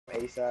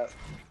ASAP.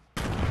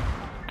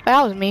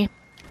 That was me.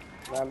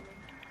 Um,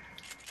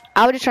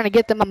 I was just trying to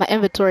get them on my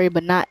inventory,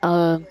 but not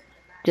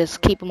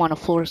just keep them on the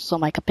floor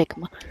so I could pick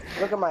them up.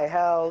 Look at my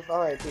health.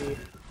 Alright, P.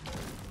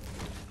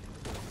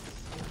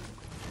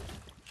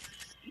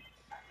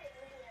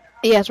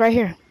 Yeah, it's right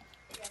here.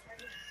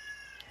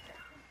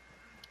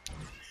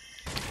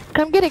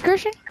 Come get it,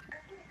 Christian.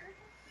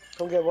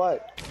 Come get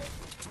what?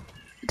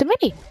 The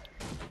mini.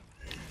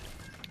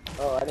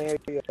 Oh, I didn't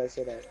hear you guys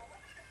say that.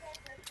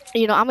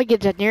 You know, I'm gonna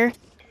get Janier.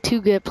 2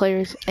 good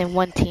players and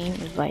 1 team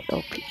is like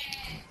OP.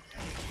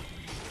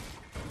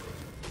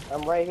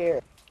 I'm right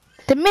here.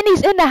 The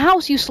mini's in the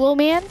house, you slow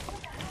man.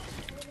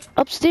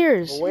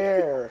 Upstairs.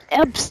 Where?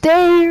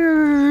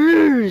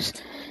 Upstairs.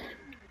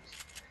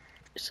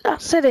 I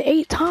said it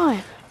 8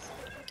 times.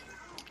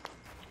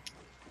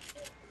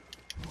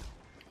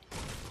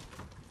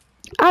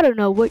 I don't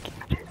know what.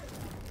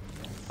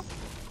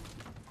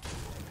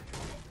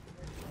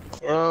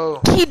 Yo.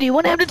 Key, do you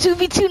want to have the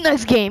 2v2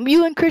 next game?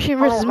 You and Christian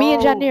versus me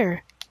and Janier.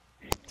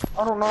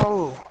 I don't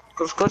know.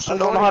 Cause Christian I'm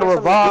don't going know how to get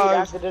something eat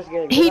revive. after this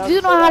game. He Get out do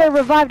and know sit how to down.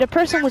 revive. The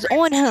person was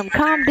on him.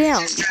 Calm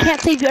down. You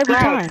can't save you every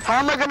Bro, time. how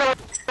am I gonna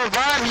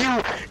revive you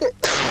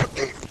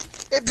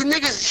if the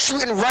nigga's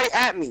shooting right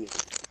at me?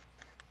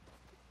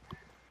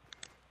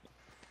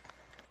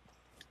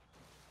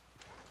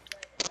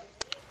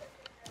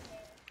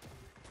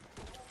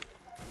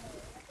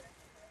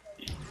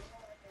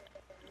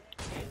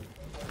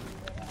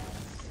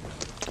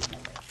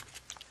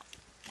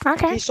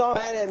 Okay. Keyshawn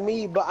mad at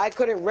me, but I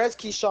couldn't res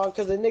Keyshawn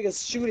because the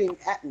nigga's shooting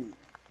at me.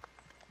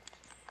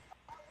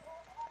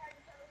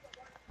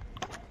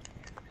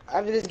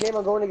 After this game,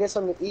 I'm going to get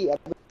something to eat. I'll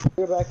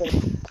be right back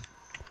in.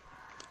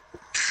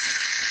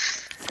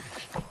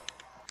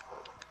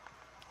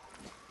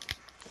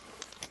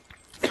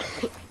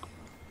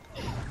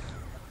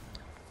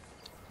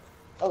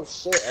 Oh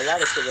shit, a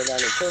lot of shit went down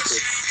in Turkey.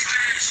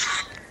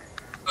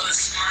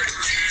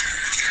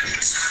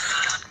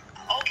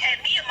 Okay,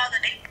 me your mother,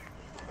 nigga.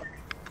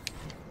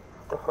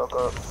 The fuck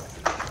up.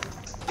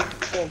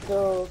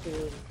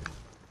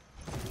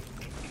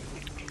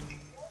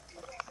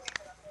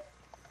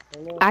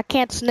 I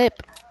can't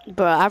snip.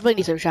 Bro, I really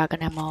need some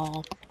shotgun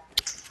ammo.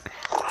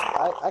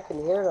 I can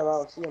hear them, I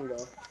don't see them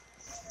though.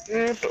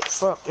 Yeah, what the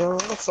fuck, yo?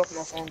 What the fuck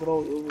my phone go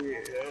over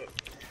here?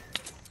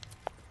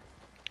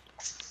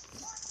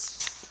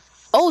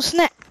 Oh,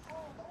 snap.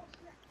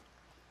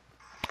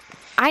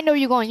 I know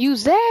you're going to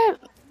use that.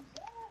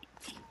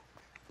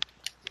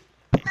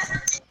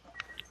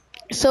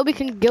 So we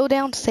can go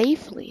down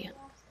safely.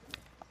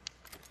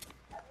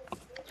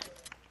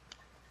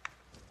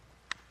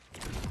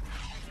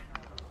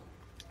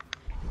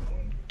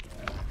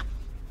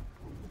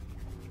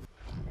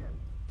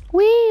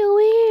 Wee.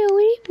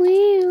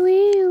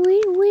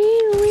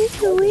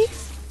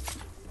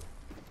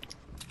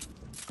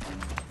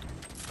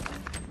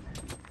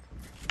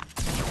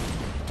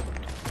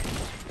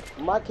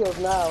 My kills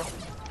now.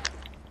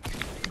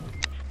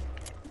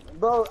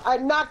 Bro, I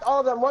knocked all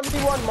of them.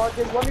 1v1,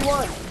 Marcus.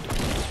 1v1.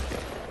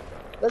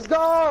 Let's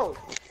go!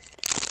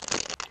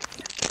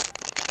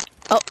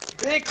 Oh.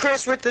 Big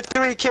Chris with the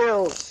 3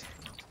 kills.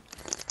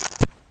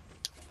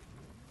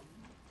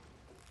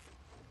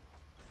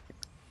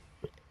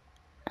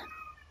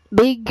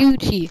 Big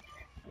Gucci.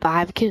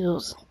 5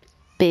 kills.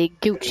 Big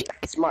Gucci.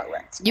 Smart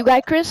rats. You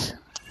got Chris?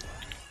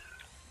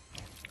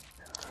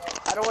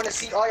 I don't want to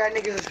see all y'all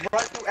niggas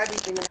run through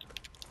everything.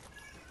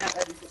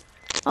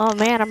 Oh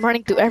man, I'm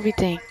running through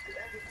everything.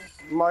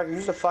 Mark, you're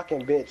a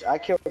fucking bitch. I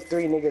killed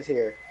 3 niggas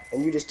here,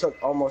 and you just took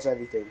almost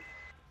everything.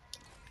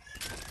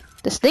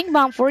 The sting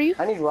bomb for you.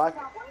 I need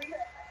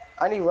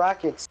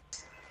rockets.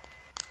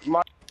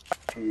 Mark,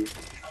 you.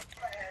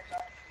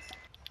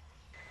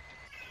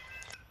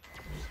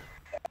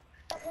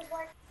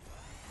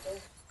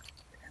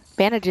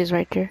 Bandages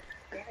right there.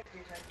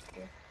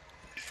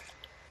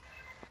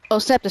 Oh,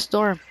 step the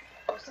storm.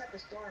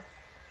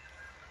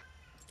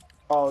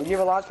 Oh, you have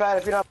a launch pad?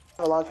 If you don't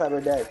have a launch pad,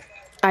 we're dead.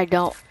 I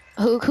don't.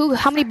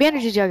 How many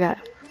bandages y'all got?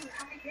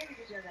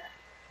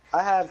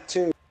 I have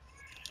 2.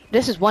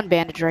 This is 1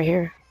 bandage right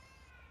here.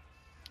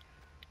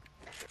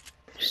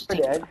 We're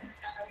dead.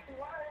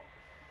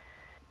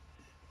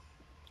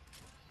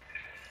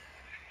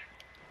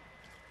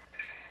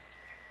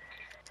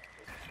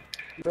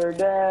 We're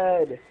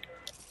dead.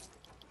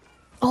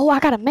 Oh, I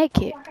gotta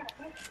make it.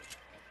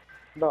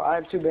 Bro, I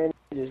have 2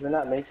 bandages. We're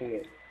not making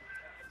it.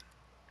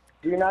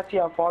 Do you not see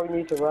how far we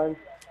need to run?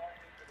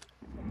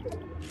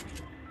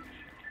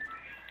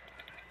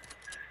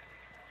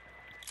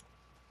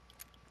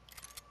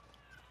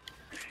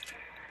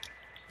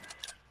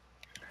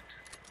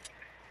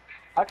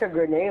 I could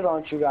grenade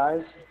launch you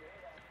guys.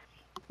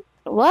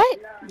 What?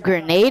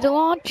 Grenade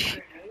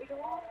launch?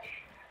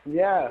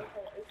 Yeah.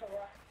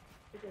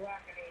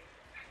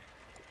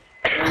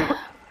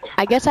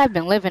 I guess I've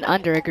been living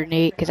under a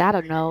grenade because I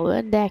don't know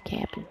when that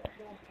happened.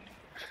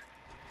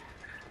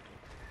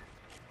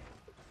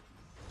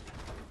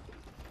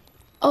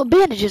 Oh,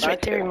 bandages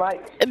right there.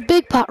 A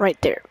big pot right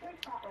there.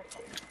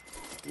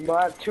 But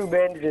I have 2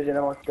 bandages and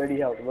I'm on 30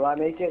 health. Will I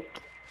make it?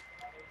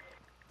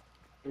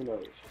 Who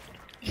knows?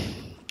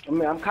 I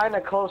mean, I'm kind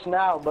of close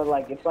now, but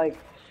like, it's like,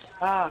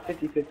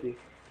 50-50.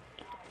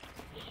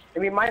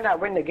 And we might not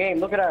win the game.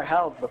 Look at our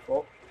health,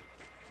 before.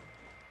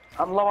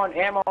 I'm low on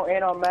ammo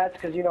and on mats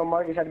because, you know,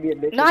 Marcus had to be a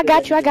bitch. No, I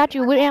got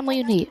you. What ammo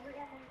you need?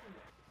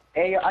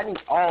 Hey, I need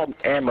all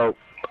ammo.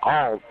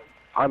 All.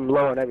 I'm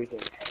low on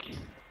everything.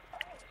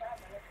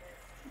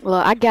 Well,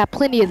 I got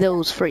plenty of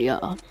those for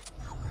y'all.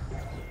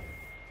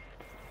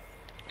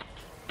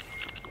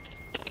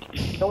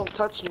 Don't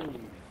touch me,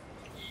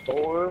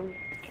 Storm.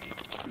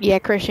 Yeah,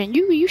 Christian,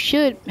 you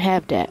should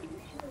have that.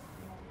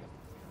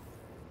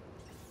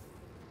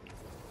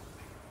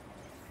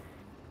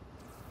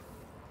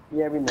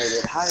 Yeah, we made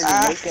it. How did we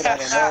make it? I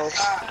don't know.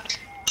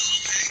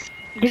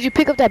 Did you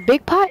pick up that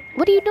big pot?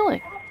 What are you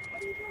doing?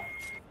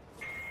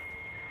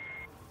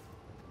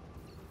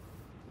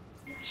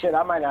 Shit,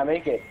 I might not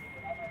make it.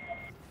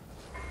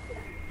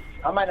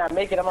 I'm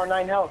on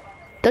 9 health.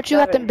 Don't you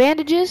got them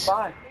bandages?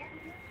 5.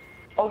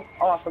 Oh,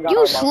 I forgot.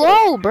 You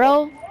slow,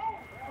 bro.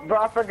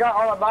 Bro, I forgot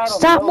all about them.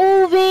 Stop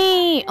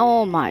moving.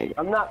 Oh my.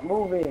 I'm not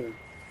moving.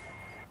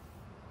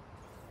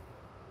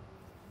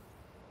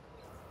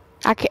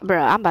 I can't,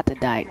 bro. I'm about to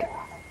die.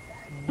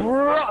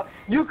 Bro,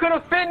 you could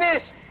have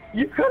finished.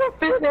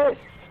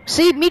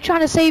 See, me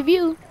trying to save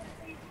you,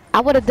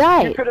 I would have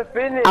died. You could have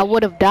finished. I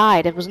would have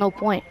died. There was no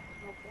point.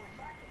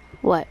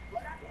 What?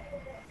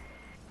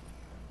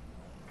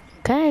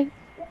 Okay.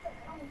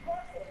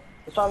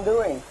 That's what I'm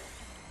doing.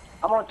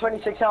 I'm on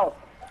 26 health.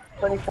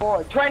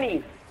 24.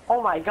 20.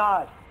 Oh my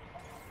god.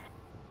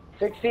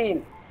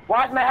 16.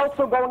 Why is my health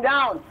still going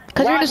down?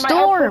 Because you're in the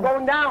storm.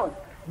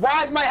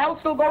 Why is my health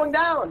still going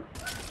down?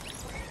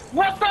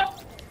 What the?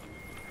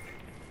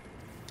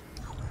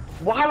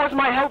 Why was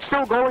my health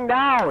still going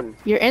down?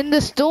 You're in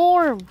the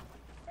storm.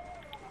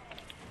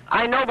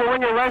 I know, but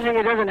when you're rushing,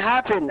 it doesn't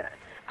happen.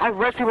 I've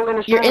rushed people in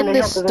the storm. You're in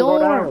the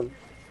storm.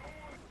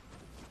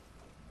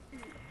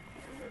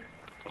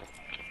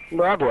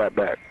 No, I'll be right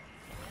back.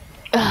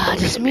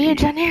 Just me and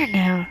Janair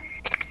now.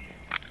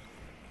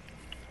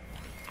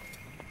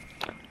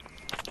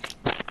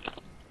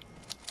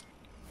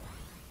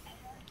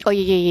 Oh,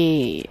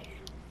 yeah.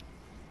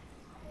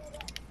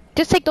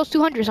 Just take those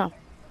 200 some.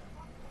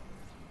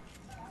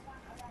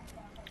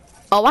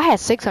 Oh, I had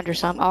 600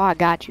 some. Oh, I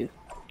got you.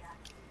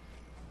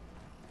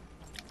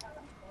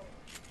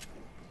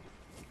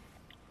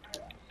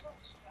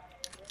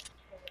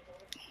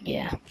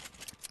 Yeah.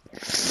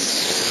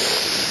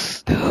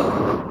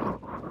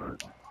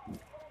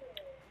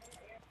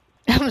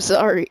 I'm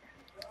sorry.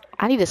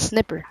 I need a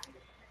snipper.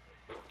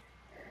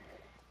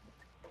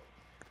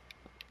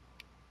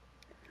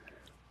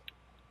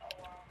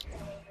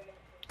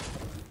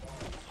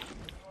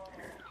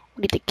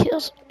 We need the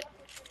kills.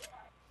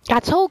 I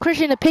told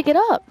Christian to pick it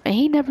up, and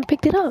he never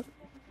picked it up.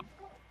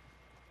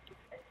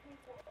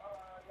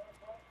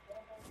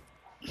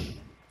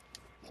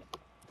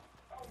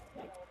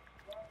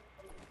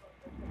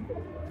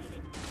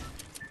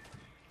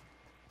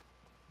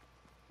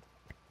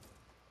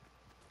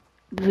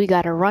 We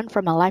gotta run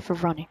from a life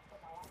of running.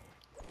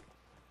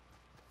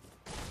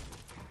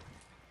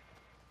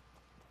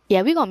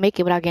 Yeah, we gonna make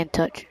it without getting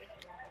touched.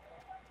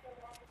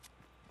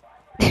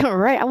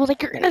 Right, I was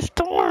like, you're in a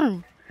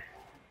storm.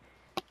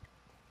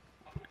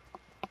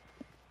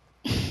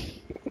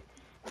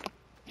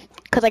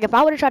 Cause like if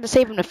I would've tried to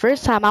save him the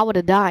first time, I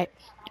would've died.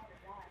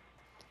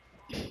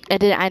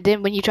 And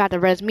then when you tried to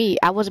res me,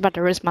 I was about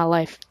to risk my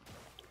life.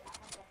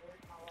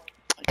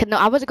 Cause no,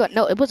 I wasn't going.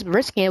 No, it wasn't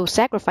risking. It was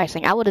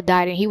sacrificing. I would've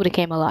died and he would've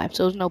came alive.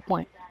 So there was no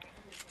point.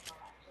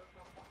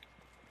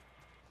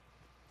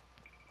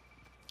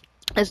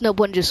 There's no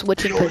point in just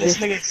switching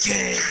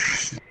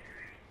positions.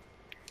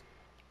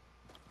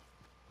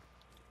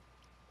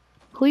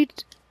 Who you?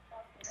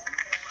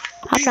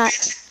 I'm not.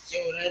 Yo,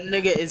 that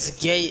nigga is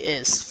gay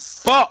as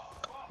fuck.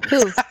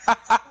 Who?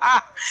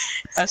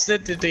 I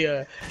said to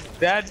you,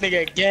 that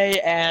nigga gay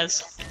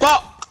as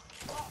fuck.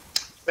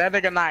 That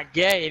nigga not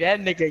gay. That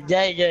nigga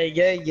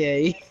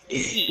gay.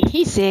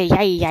 He said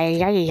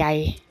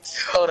yay.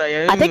 Hold on,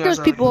 yeah, I think there's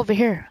people over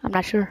here. I'm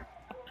not sure.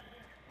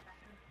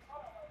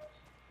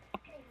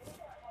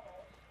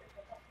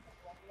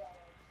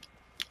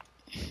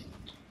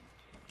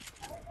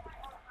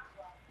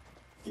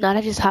 No,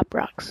 that's just hot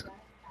rocks.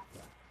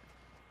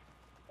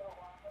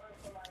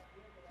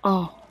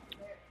 Oh.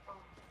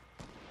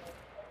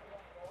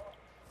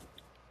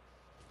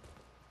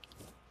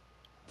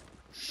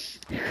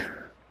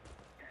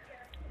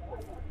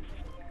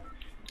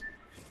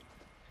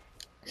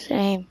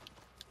 Same.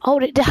 Oh,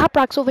 the hot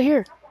rocks over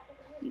here.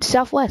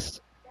 Southwest.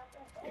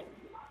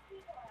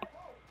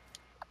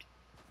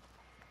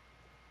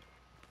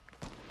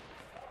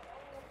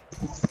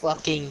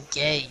 Fucking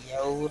gay,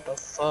 yo. What the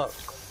fuck?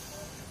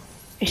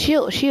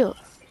 Shield.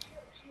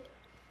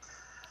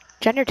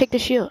 Junior, take the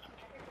shield.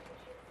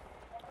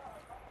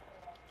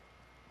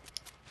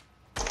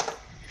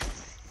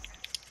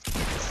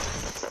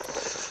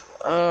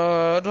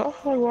 Do I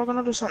feel like walking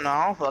up to something? No,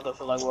 I don't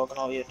feel like walking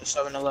over here to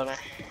 7-Eleven.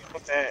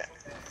 Fuck that.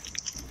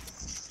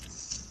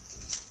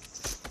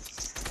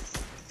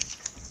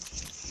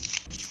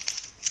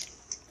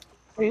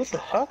 Wait, what the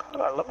fuck? I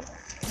gotta look.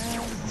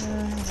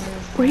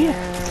 Where you?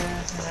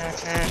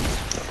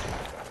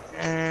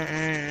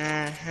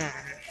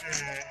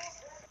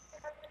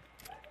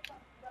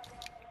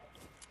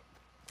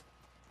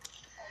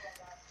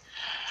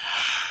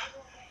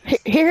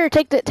 Here,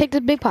 take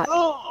the big pot.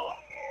 Oh.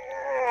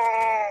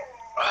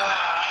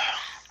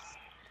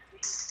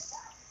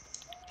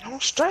 I'm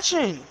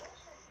stretching.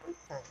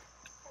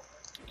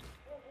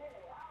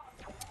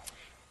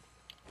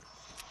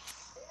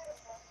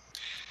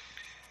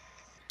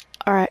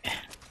 All right.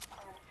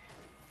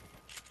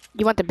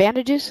 You want the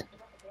bandages?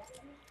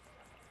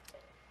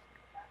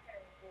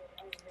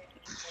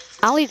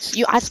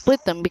 I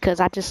split them because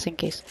I just in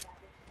case.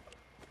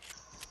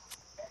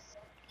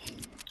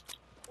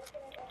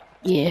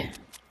 Yeah.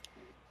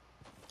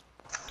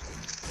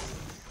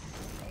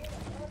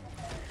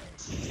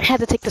 I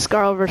had to take the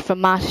scar over for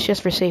Moss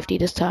just for safety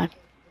this time.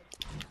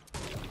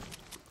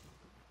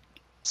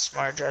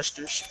 Smart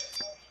gestures.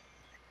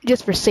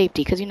 Just for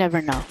safety, because you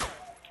never know.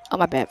 Oh,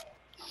 my bad.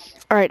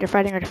 Alright, they're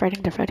fighting. Gotta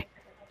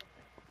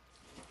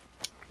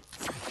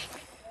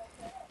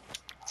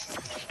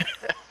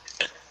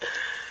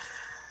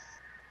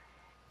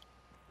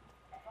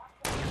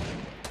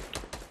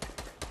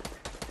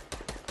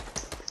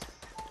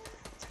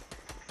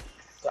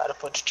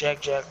put the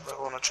Jack back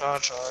on the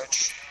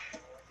charge.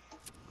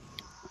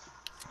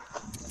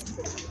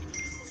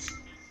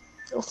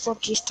 The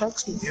fuck just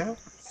text me, yo?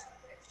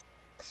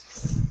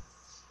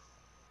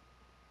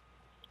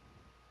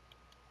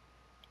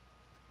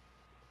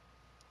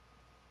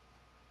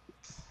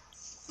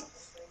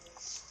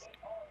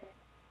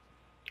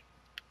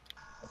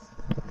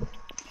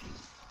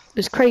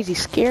 It's crazy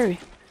scary.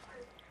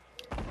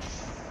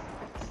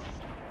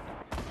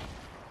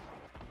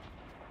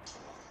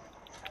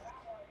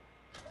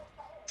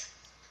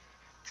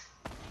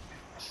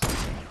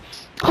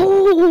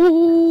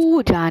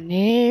 Oh,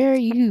 Johnny,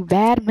 you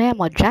bad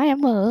mama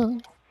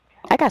jamma.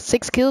 I got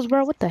 6 kills,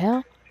 bro. What the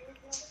hell?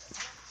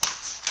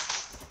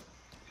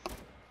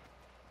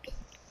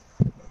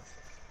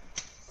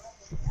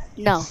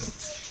 No.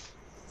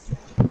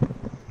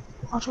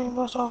 I'll tell you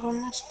what's off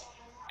on this.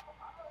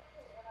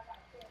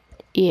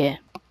 Yeah.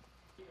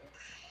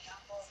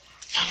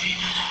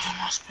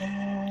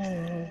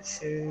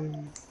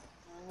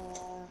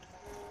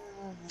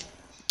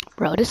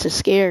 Bro, this is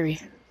scary.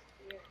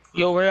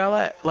 Yo, where y'all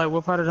at? Like,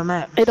 what part of the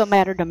map? It don't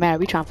matter.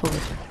 We trying to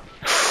focus.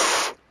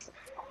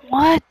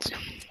 What?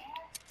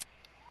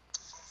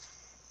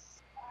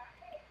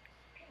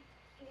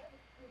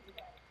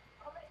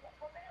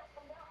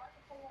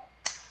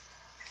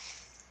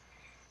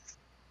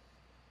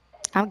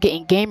 I'm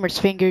getting gamer's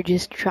finger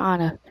just trying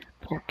to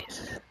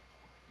focus.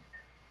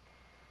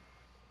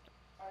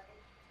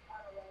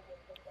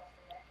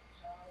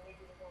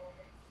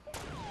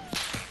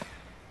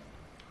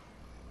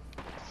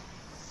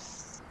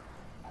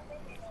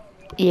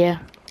 Yeah.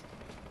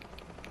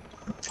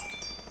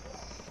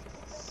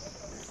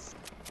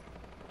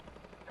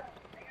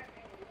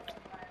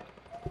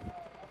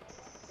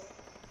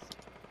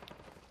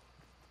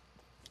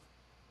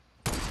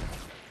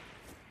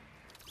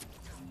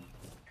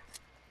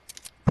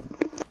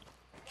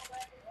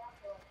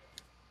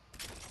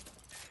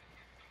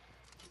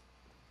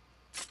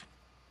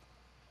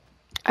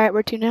 Alright,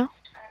 where to now?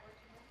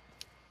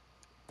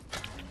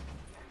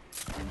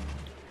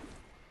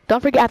 Don't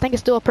forget, I think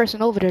it's still a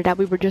person over there that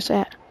we were just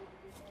at.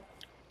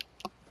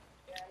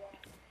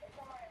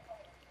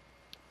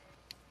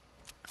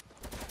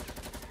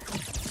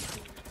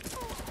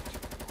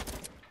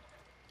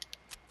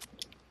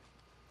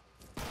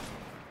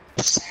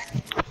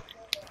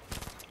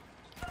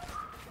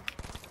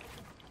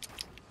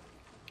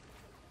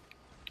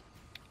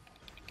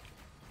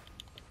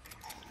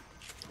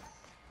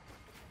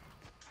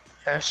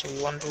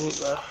 Actually, one dude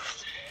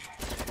left.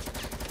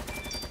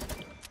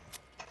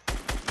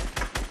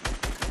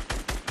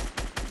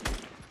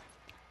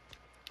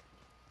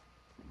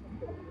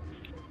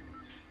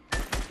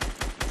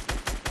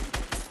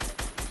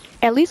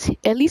 At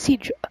least he.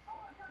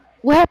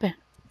 What happened?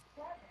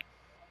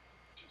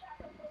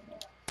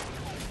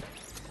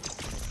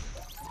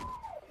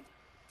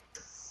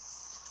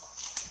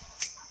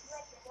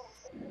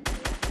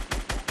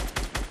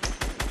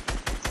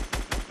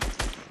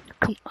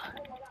 Come on.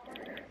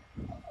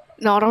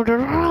 No,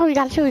 we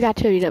gotta chill. We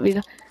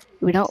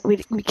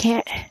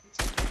can't.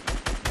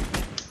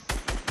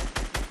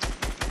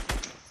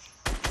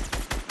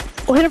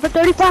 Oh, hit him for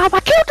 35. I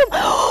killed him.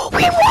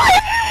 We won.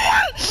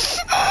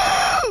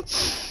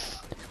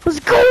 Let's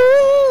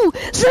go!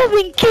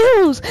 7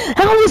 kills!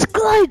 That was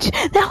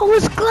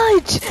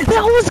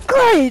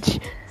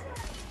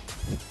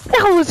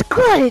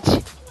clutch!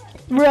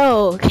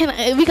 Bro,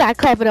 we gotta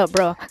clap it up,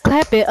 bro.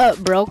 Clap it up,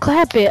 bro.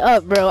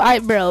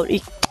 Alright, bro.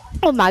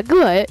 Oh my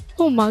god.